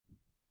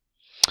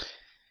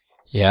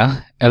Ja,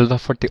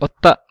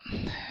 1148.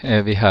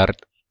 Vi har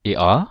i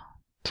A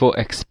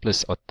 2x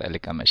plus 8 är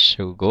lika med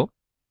 20.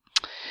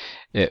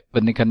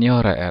 Vad ni kan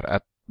göra är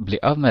att bli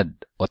av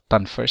med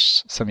 8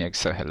 först, som jag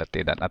sa hela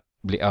tiden. Att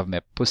bli av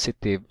med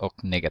positiv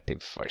och negativ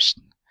först.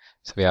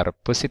 Så vi har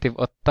positiv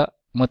 8,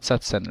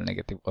 motsatsen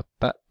negativ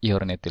 8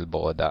 gör ni till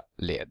båda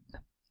led.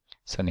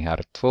 Så ni har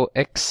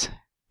 2x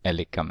är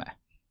lika med.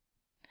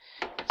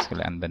 Jag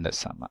skulle använda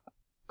samma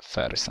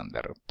färg som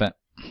där uppe.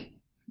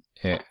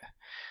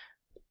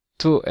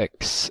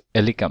 2x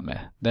är lika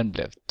med, den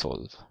blev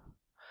 12.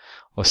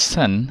 Och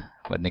sen,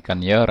 vad ni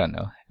kan göra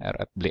nu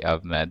är att bli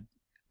av med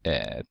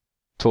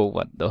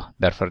 2 då.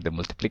 Därför är det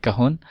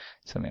multiplikation,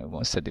 som jag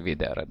måste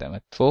dividera det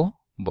med 2,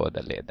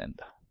 båda leden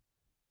då.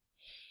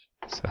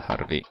 Så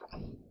har vi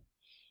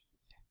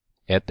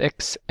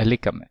 1x är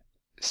lika med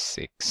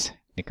 6.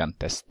 Ni kan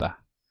testa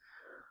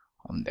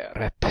om det är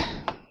rätt.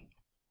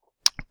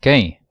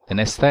 Okej, det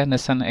nästa är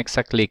nästan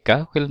exakt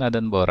lika.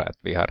 Skillnaden bara att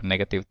vi har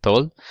negativ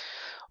 12.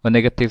 Och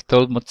negativ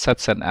 12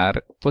 motsatsen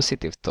är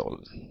positiv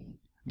 12.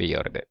 Vi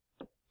gör det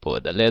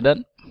båda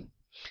leden.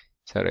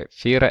 Så är det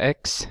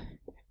 4x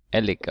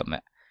är lika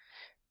med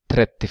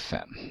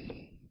 35.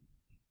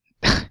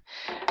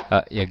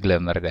 Ja, jag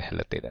glömmer det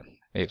hela tiden.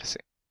 Vi får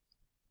se.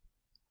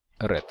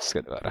 Rätt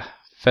ska det vara.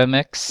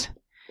 5x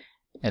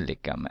är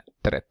lika med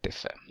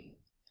 35.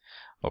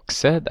 Och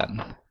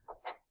sedan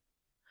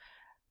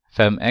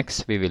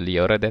 5x, vi vill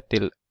göra det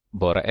till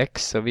bara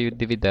x, så vi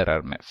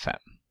dividerar med 5.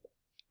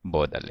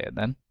 Båda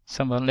leden.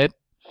 Som vanligt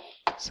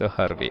så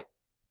har vi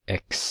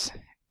x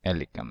är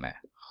lika med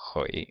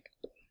 7.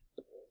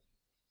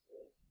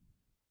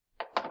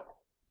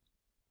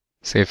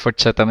 Så vi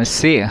fortsätter med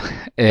C.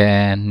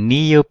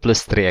 9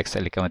 plus 3x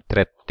är lika med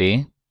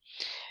 30.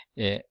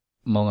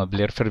 Många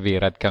blir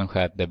förvirrade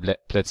kanske att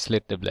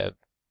plötsligt det blev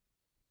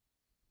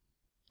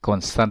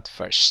konstant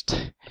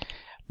först.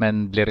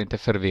 Men blir inte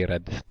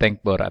förvirrad.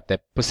 Tänk bara att det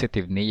är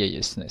positiv 9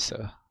 just nu.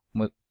 Så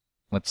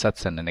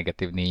motsatsen är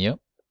negativ 9.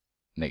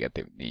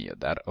 Negativ 9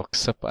 där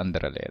också på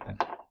andra leden.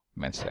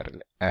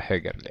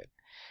 Höger led.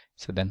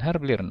 Så den här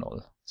blir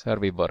 0. Så har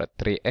vi bara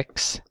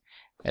 3x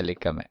är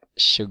lika med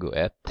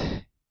 21.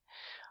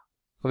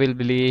 Och vill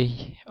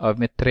bli av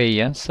med 3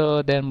 igen,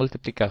 så det är en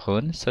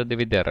multiplikation. Så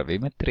dividerar vi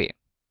med 3.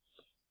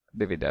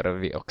 Dividerar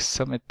vi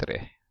också med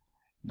 3.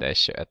 Det är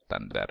 21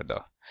 där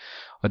då.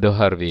 Och då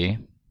har vi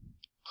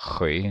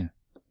 7.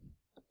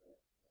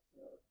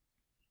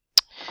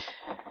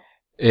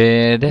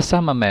 Det är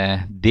samma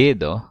med D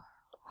då.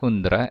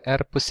 100 är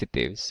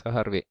positiv, så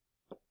har vi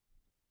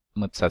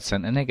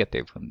motsatsen är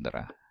negativ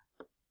 100.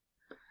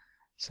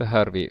 Så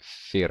har vi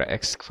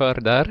 4x kvar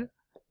där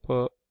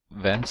på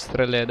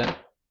vänstra leden.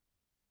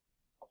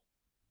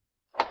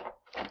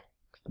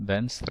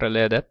 Vänstra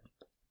ledet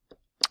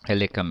är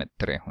lika med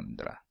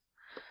 300.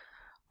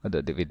 Och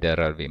då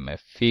dividerar vi med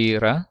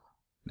 4.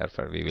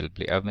 Därför vi vill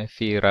bli av med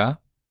 4.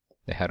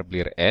 Det här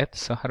blir 1,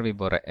 så har vi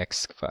bara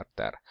x kvar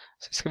där.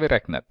 Så ska vi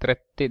räkna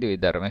 30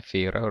 dividerar med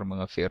 4. Hur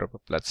många 4 på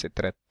plats i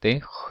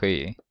 30?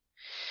 7.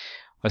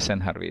 Och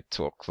sen har vi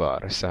 2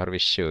 kvar. Så har vi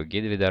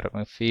 20 dividerar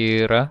med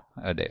 4.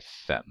 Och det är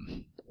 5.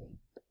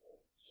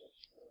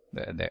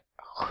 Det är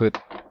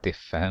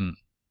 75.